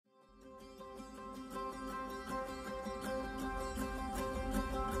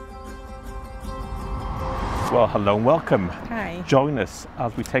Well, hello and welcome. Hi. Join us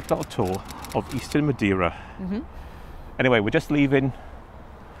as we take a little tour of Eastern Madeira. Anyway, we're just leaving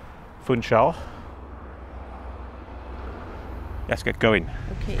Funchal. Let's get going.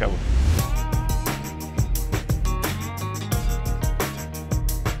 Okay. Go.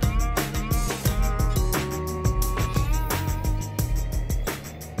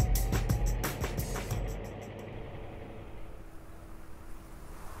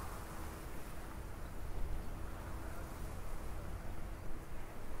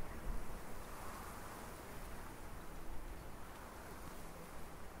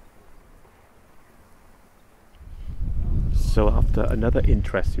 So after another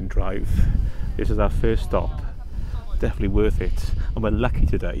interesting drive, this is our first stop. Definitely worth it. And we're lucky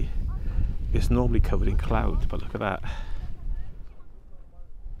today. It's normally covered in cloud, but look at that.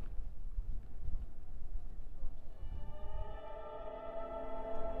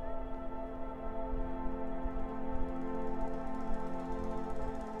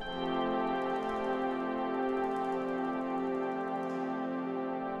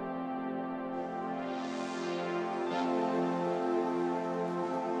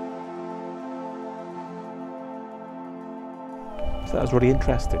 So that was really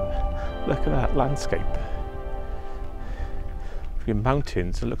interesting. Look at that landscape. In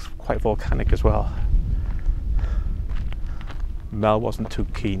mountains, it looks quite volcanic as well. Mel wasn't too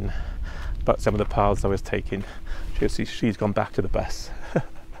keen about some of the paths I was taking. She's gone back to the bus.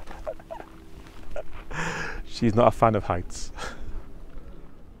 She's not a fan of heights.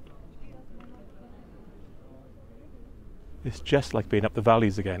 It's just like being up the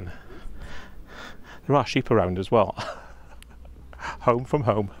valleys again. There are sheep around as well. Home from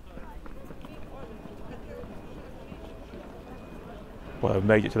home. Well, I've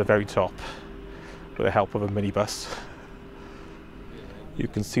made it to the very top with the help of a minibus. You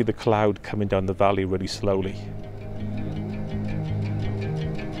can see the cloud coming down the valley really slowly.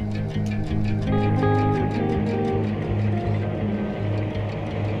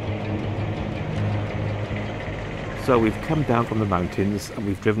 So we've come down from the mountains and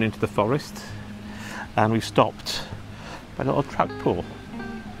we've driven into the forest and we've stopped by a little trout pool.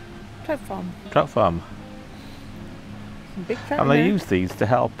 Trout farm. Trout farm. Some big trout. And they use these to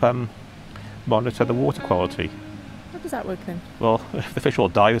help monitor the water quality. How does that work then? Well, if the fish all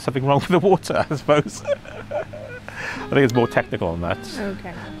die, there's something wrong with the water, I suppose. I think it's more technical than that.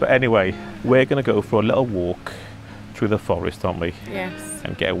 Okay. But anyway, we're going to go for a little walk through the forest, aren't we? Yes.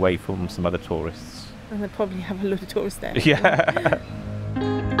 And get away from some other tourists. And they probably have a lot of tourists there. Yeah.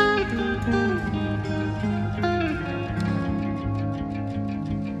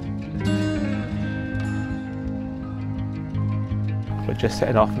 We're just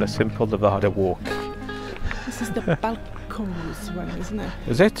setting off on a simple Levada walk. This is the Balcones one, isn't it?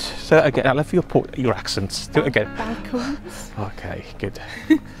 Is it? Say that again. I love your accents. Do it again. Balcones. Okay, good.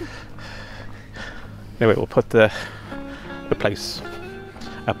 Anyway, we'll put the place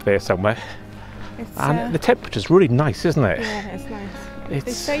up there somewhere. And the temperature's really nice, isn't it? Yeah, it's nice.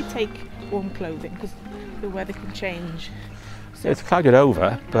 They say take warm clothing because the weather can change. So it's clouded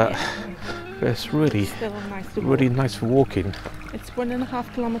over, but it's really, still nice to really walk. Nice for walking. It's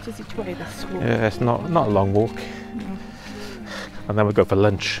 1.5 kilometres each way, this walk. Yeah, it's not a long walk. No. And then we go for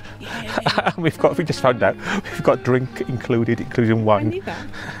lunch. Yeah. we just found out we've got drink including wine. I knew that.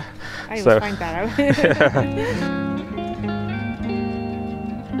 I always find that out.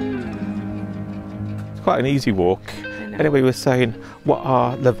 It's quite an easy walk. Anyway, we're saying, what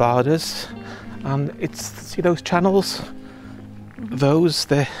are Levadas? And it's, see those channels? Those,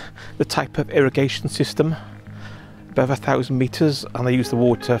 they're the type of irrigation system, above 1,000 metres, and they use the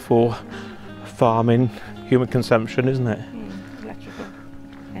water for farming, human consumption, isn't it? Electrical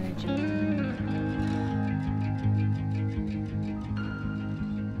energy.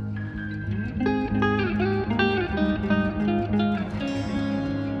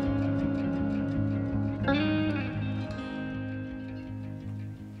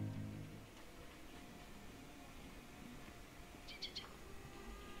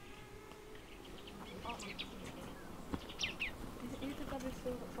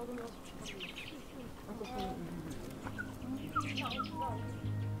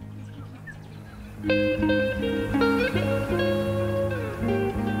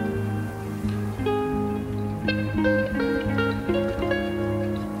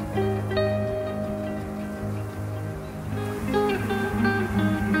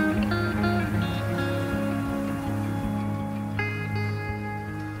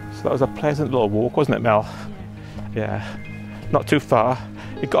 So that was a pleasant little walk, wasn't it, Mel? Yeah. Not too far.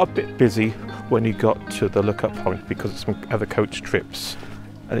 It got a bit busy when you got to the lookup point because of some other coach trips.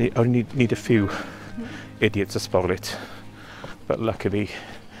 And you only need a few. idiots to spoil it. But luckily,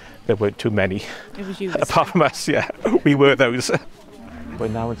 there weren't too many. It was you. Apart from us, yeah. We were those. We're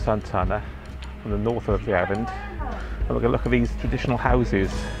now in Santana, on the north of the island. And we're going to look at these traditional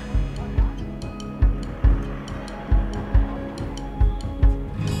houses.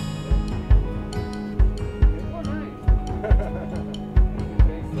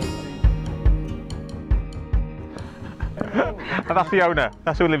 And that's the owner.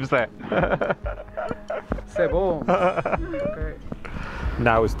 That's who lives there. C'est bon. Okay.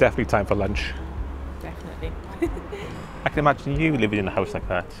 Now it's definitely time for lunch. Definitely. I can imagine you living in a house like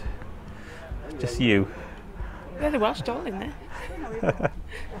that. Just you. Yeah, the Welsh doll in there.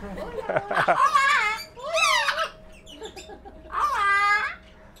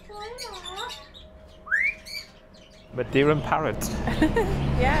 Madeiran parrot.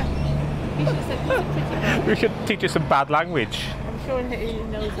 Yeah. You should have said he's a pretty boy. We should teach you some bad language. I'm sure he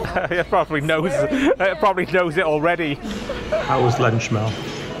knows it. He probably knows it already. How was lunch, Mel?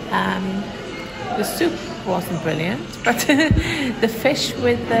 The soup wasn't brilliant, but the fish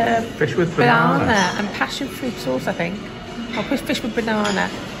with banana and passion fruit sauce, I think. Or fish with banana.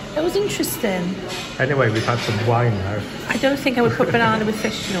 It was interesting. Anyway, we've had some wine now. I don't think I would put banana with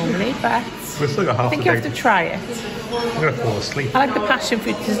fish normally, but We've still got half I think you have to try it. I'm going to fall asleep. I like the passion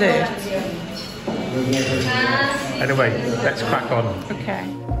fruit dessert. Anyway, let's crack on. Okay.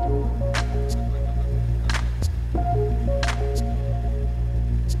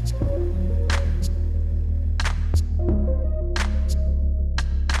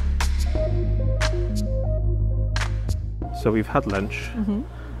 So we've had lunch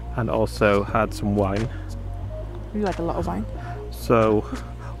and also had some wine. You had a lot of wine. So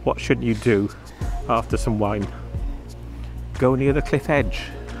what should you do after some wine? Go near the cliff edge.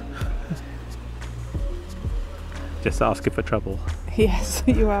 Just asking for trouble. Yes,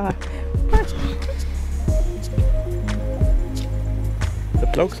 you are. The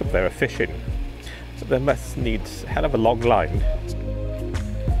blokes up there are fishing, so they must need a hell of a long line.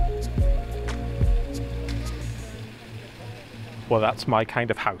 Well, that's my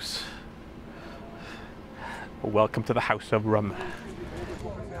kind of house. Welcome to the House of Rum.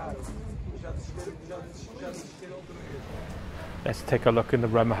 Let's take a look in the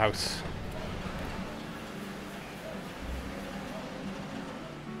rum house.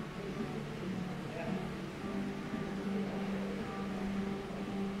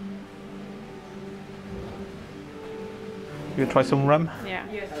 You gonna try some rum? Yeah.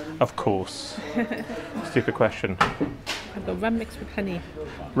 Of course. Stupid question. I've got rum mixed with honey.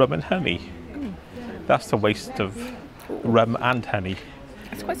 Rum and honey? That's the waste of rum and honey.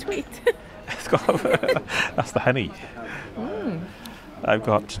 It's quite sweet. It's got that's the honey. I've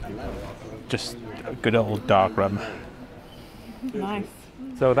got just a good old dark rum. Nice.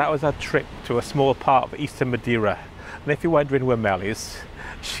 So that was our trip to a small part of eastern Madeira. And if you're wondering where Mel is,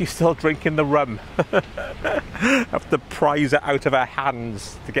 she's still drinking the rum. I have to prise it out of her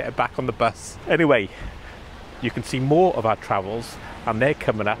hands to get it back on the bus. Anyway, you can see more of our travels and they're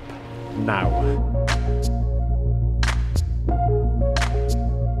coming up now.